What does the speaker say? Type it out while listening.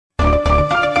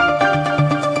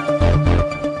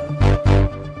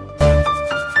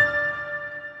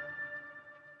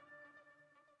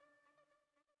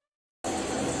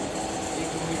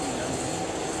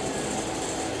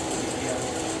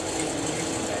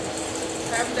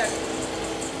have that.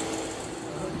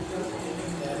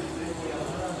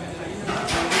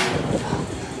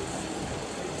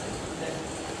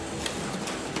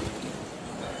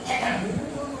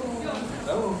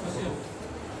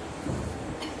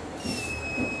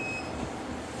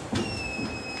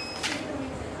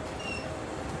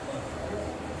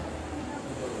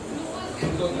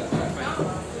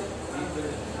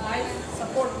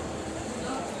 Support.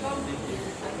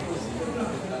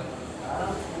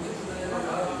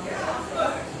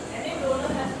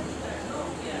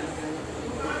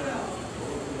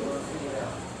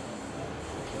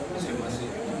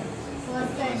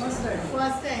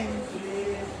 First time.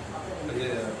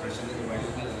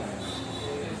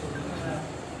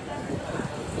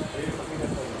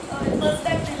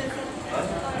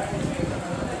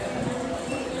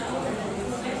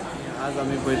 आज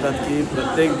आमी पळयतात की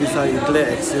प्रत्येक दिसा इतले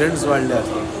एक्सिडेंट्स वाडल्यात,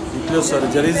 इतल्यो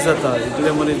सर्जरीज जाता,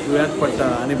 इतले मनीस दुयेंत पडटा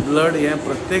आनी ब्लड हें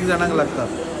प्रत्येक जाणांक लागता.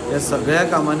 ह्या सगळ्या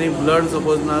कामांनी ब्लड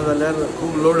सपोज ना जाल्यार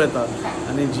खूब लोड येता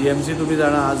आनी GMC तुमी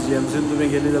जाणा, आज GMCन तुमी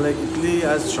गेली जाल्यार इतली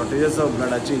आज शॉर्टेज आसा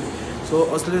ब्लडाची. सो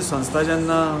असली संस्था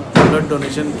जेन्ना ब्लड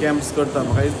डोनेशन कॅम्प्स करता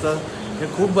म्हाका दिसता हें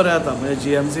खूब बरें जाता. म्हणजे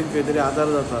GMCक खंय तरी आदार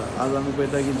जाता. आज आमी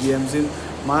पळयता की GMCन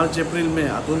मार्च एप्रील मे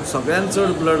हातूंत सगळ्यांत चड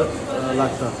ब्लड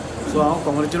लागता. सो हांव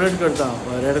कॉंग्रेच्युलेट करता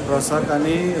रेड क्रॉसाक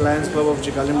आनी Lions club of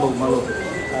Chicalim Bogmalo,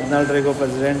 कार्नाल Rego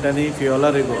president आनी फियोला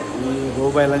रेगो ही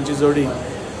घोव बायलांची जोडी.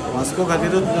 वास्को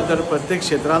खातीरूच न्हू तर प्रत्येक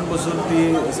क्षेत्रांत पसून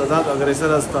ती सदांच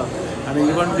अग्रेसर आसता. आनी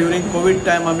इवन ड्युरींग कोवीड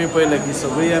टायम आमी पळयलें की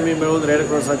सगळीं आमी मेळून रेड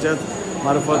क्रॉसाच्याच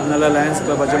मार्फत नाल्यार लायन्स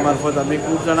क्लबाच्या मार्फत आमी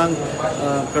खूब जाणांक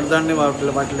कडधान्य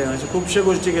वाटले, अशे खुबशे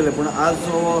गोश्टी केले. पूण आज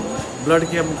जो ब्लड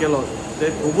कॅम्प केलो ते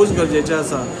खूबच गरजेचें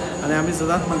आसा. आनी आमी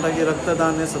सदांच म्हणटा की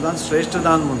रक्तदान हें सदांच श्रेश्ठ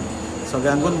दान म्हणून.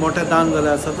 सगळ्यांकून मोठें दान जालें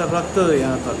आसा तर रक्त हें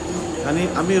जाता आनी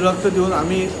आमी रक्त दिवन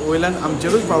आमी वयल्यान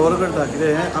आमचेरूच फावर करता,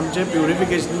 कित्याक हें आमचें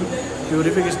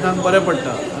प्युरिफिकेशनाक बरें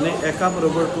पडटा. आनी एका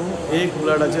बरोबर तूं एक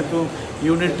ब्लडाचें तूं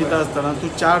युनीट दिता आसतना तूं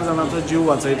 4 जाणांचो जीव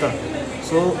वाचयता.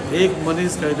 सो एक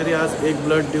मनीस खंय तरी आज एक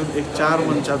ब्लड दिवन एक 4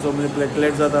 मनशाचो म्हणजे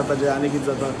प्लेटलेट जाता, ताजें आनी कितें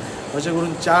जाता अशें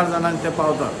करून 4 जाणांक तें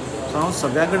पावता. सो हांव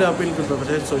सगळ्यां कडेन अपील करता,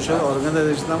 तशेंच सोशल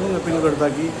ऑर्गनायजेशनाकूय अपील करता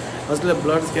की असले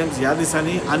ब्लड कॅम्प्स ह्या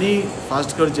दिसांनी आनी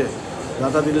फास्ट करचे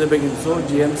जाता तितले बेगीन. सो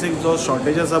GMCक जो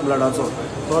शॉर्टेज आसा ब्लडाचो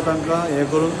तो तांकां हें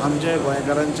करून आमचे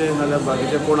गोंयकारांचे नाल्यार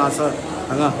बाकीचे कोण आसा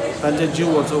हांगा तांचे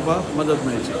जीव वाचोवपाक मदत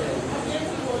मेळची.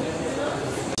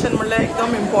 म्हणल्यार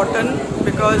एकदम इम्पॉर्टंट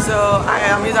बिकॉज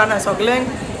आमी जाणा सगळ्यांक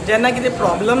जेन्ना कितें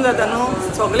प्रॉब्लम जाता न्हू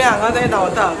सगळे हांगा थंय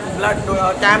धांवता. ब्लड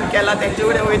कॅम्प केला तेंचे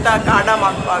कडेन वयता कार्डां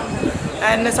मागपाक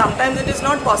end sometimes it is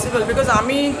not possible because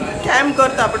आमी कॅम्प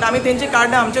करता बट आमी तेंची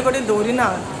कार्डां आमचे कडेन दवरिना.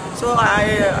 So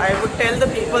I would tell the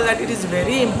people that it is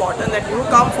very important that you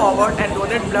come forward and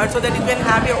donate blood so that you can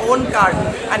have your own card.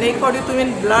 And if you win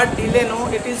blood delay, no,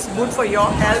 it is good for your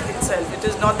health itself. It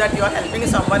is not that you are helping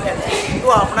someone else.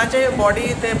 So apnache body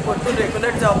they to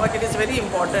regulate jawak, it is very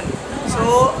important.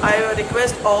 So I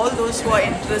request all those who are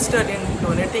interested in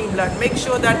donating blood, make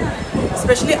sure that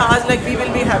especially as like we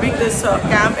will be having this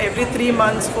camp every 3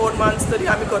 months, 4 months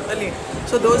tari ami kortali.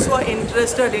 So those who are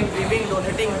interested in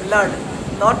donating blood,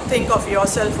 not think of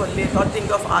yourself only, not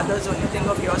think of others only, think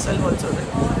of yourself also.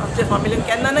 आमच्या फॅमिलीन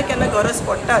केन्ना ना केन्ना गरज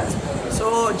पडटाच. So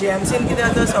GMCन कितें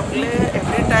जाता सगळे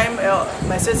every time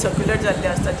message circulate जाल्ले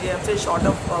आसता GMC शॉर्ट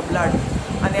ऑफ ब्लड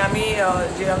आनी आमी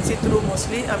GMC थ्रू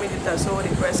मोस्टली आमी दिता. So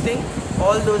requesting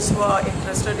all those who are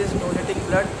interested is डोनेटींग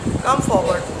blood come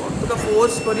forward. Tuka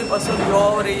force करी पासून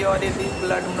यो रे दी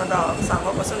ब्लड म्हणून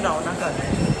सांगपा पासून रावनाका.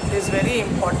 It is very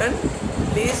important.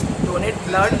 Please donate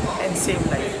blood end save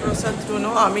life. Process through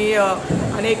न्हू आमी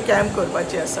आनी एक कॅम्प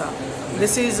करपाची आसा.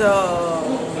 दिस is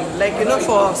like you know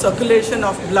for circulation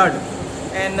of blood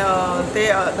end ते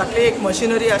धाकली एक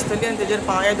मशिनरी आसतली आनी तेजेर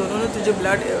पांय धरूनच तुजें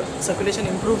ब्लड सर्क्युलेशन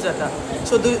इम्प्रूव जाता.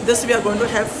 So this we R going to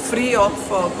have free of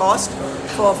cost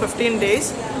for 15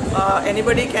 days.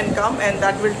 Anybody can come and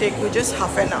that will take you just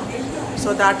half an hour.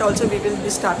 So that also we will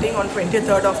be starting on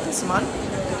 23rd of this month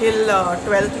till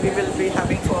 12th we will be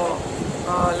having for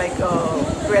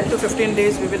 12 to 15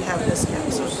 days we will have this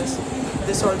camp. So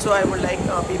this also I would like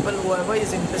people whoever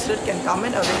is interested can come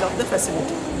and avail of the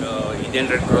facility. Indian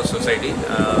Red Cross Society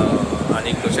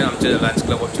आणि तशें आमचे Lions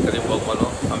club of Chicalim Bogmalo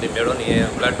आमी मेळून हे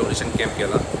blood donation camp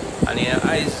केला. आनी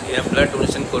आयज हे ब्लड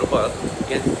डोनेशन करपाक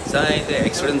हे जायते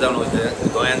एक्सिडेंट जावन वयता.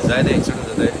 गोंयांत जायते एक्सिडेंट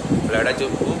जातात, ब्लडाचे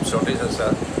खूब शॉर्टेज आसा.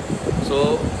 सो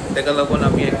ताका लागून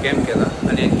आमी एक कॅम्प केला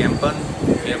आनी हे कॅम्पान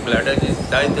हे ब्लडाचे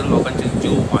जायते लोकांचे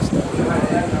जीव वाचता.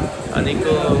 आनीक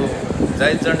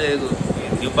जायत जाण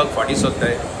दिवपाक फाटीं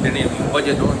सोदताय तेणी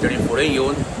येवपाचें न्हू, तेणी फुडें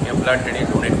येवन हें ब्लड तेणी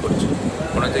डोनेट करचें.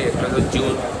 कोणाचो एकल्याचो जीव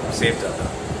सेफ जाता.